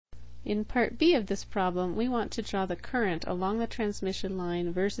In part B of this problem, we want to draw the current along the transmission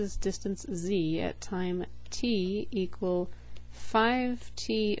line versus distance z at time t equal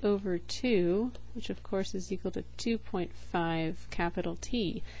 5t over 2, which of course is equal to 2.5 capital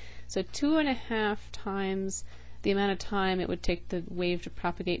T. So 2.5 times the amount of time it would take the wave to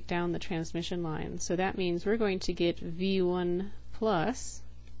propagate down the transmission line. So that means we're going to get V1 plus,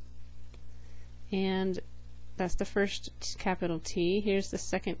 and that's the first capital T. Here's the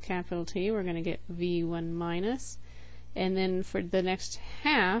second capital T. We're going to get V1 minus. And then for the next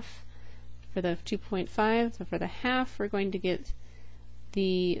half, for the 2.5, so for the half, we're going to get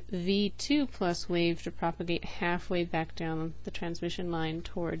the V2 plus wave to propagate halfway back down the transmission line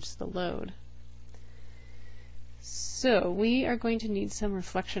towards the load. So we are going to need some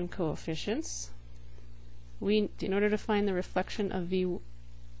reflection coefficients. In order to find the reflection of the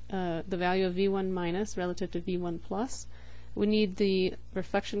value of V1 minus relative to V1 plus, we need the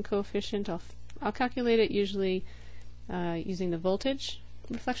reflection coefficient. I'll calculate it usually using the voltage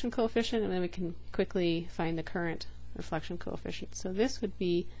reflection coefficient, and then we can quickly find the current reflection coefficient. So this would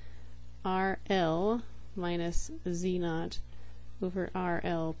be RL minus Z naught over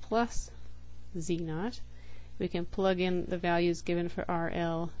RL plus Z naught. We can plug in the values given for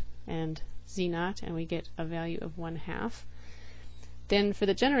RL and Z naught, and we get a value of 1/2. Then for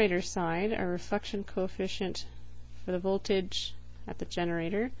the generator side, our reflection coefficient for the voltage at the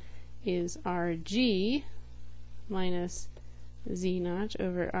generator is RG minus Z naught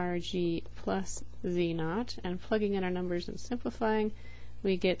over RG plus Z naught, and plugging in our numbers and simplifying,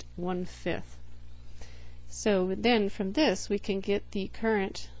 we get 1/5. So then from this we can get the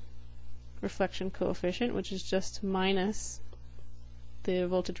current reflection coefficient, which is just minus the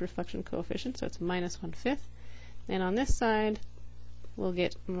voltage reflection coefficient, so it's minus 1/5. And on this side we'll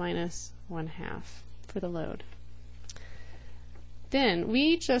get minus 1/2 for the load. Then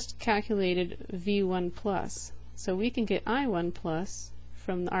we just calculated V1 plus, so we can get I1 plus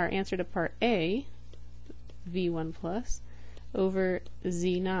from our answer to part A, V1 plus, over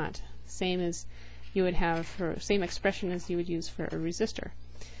Z naught, same as you would have for, same expression as you would use for a resistor.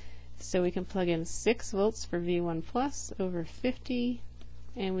 So we can plug in 6 volts for V1 plus over 50,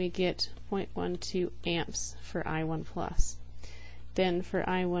 and we get 0.12 amps for I1 plus. Then for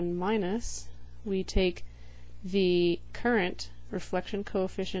I1 minus, we take the current reflection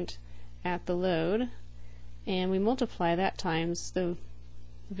coefficient at the load, and we multiply that times the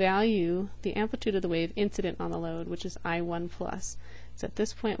value, the amplitude of the wave incident on the load, which is I1 plus. So at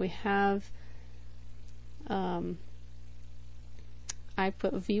this point we have, I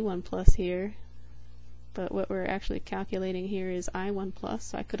put V1 plus here, but what we're actually calculating here is I1 plus,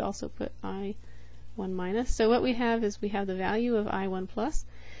 so I could also put I1 minus. So what we have is we have the value of I1 plus,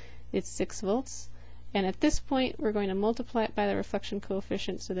 it's 6 volts, and at this point we're going to multiply it by the reflection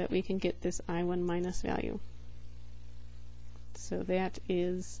coefficient so that we can get this I1 minus value. So that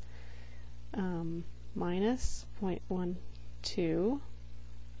is minus 0.12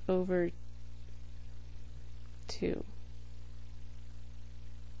 over 2.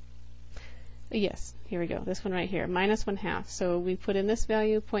 Yes, here we go, this one right here, minus 1/2. So we put in this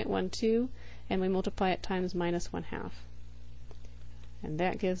value, 0.12, and we multiply it times minus 1/2. And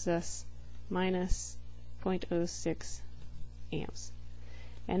that gives us minus 0.06 amps.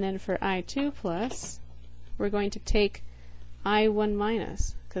 And then for I2 plus, we're going to take I1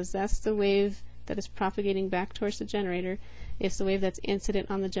 minus, because that's the wave that is propagating back towards the generator. It's the wave that's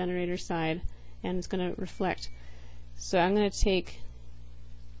incident on the generator side, and it's going to reflect. So I'm going to take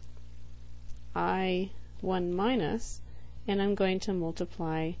I1 minus, and I'm going to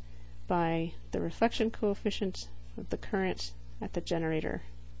multiply by the reflection coefficient of the current at the generator.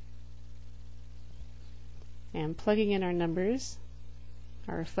 And plugging in our numbers,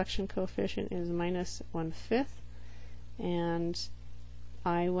 our reflection coefficient is minus 1/5, and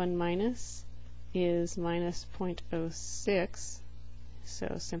I1 minus is minus 0.06.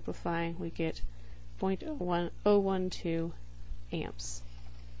 So simplifying, we get 0.012 amps.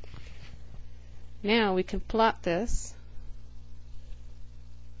 Now we can plot this.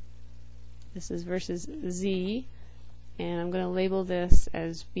 This is versus Z, and I'm going to label this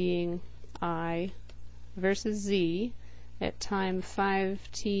as being I versus Z at time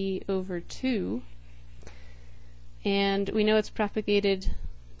 5t over 2. And we know it's propagated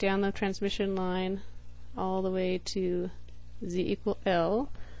down the transmission line all the way to Z equal L,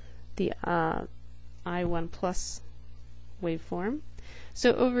 the I1 plus waveform.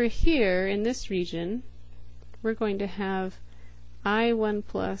 So over here in this region, we're going to have I1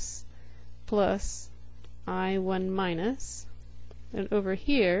 plus plus I1 minus, and over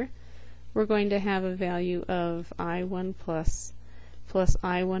here we're going to have a value of I1 plus plus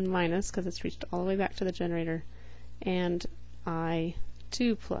I1 minus, because it's reached all the way back to the generator, and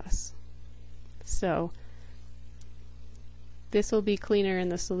I2 plus. So this will be cleaner in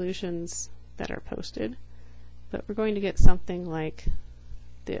the solutions that are posted, but we're going to get something like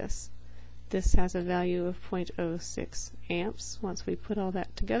this. This has a value of 0.06 amps once we put all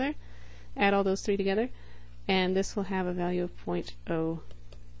that together, add all those three together, and this will have a value of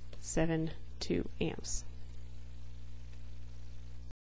 0.072 amps.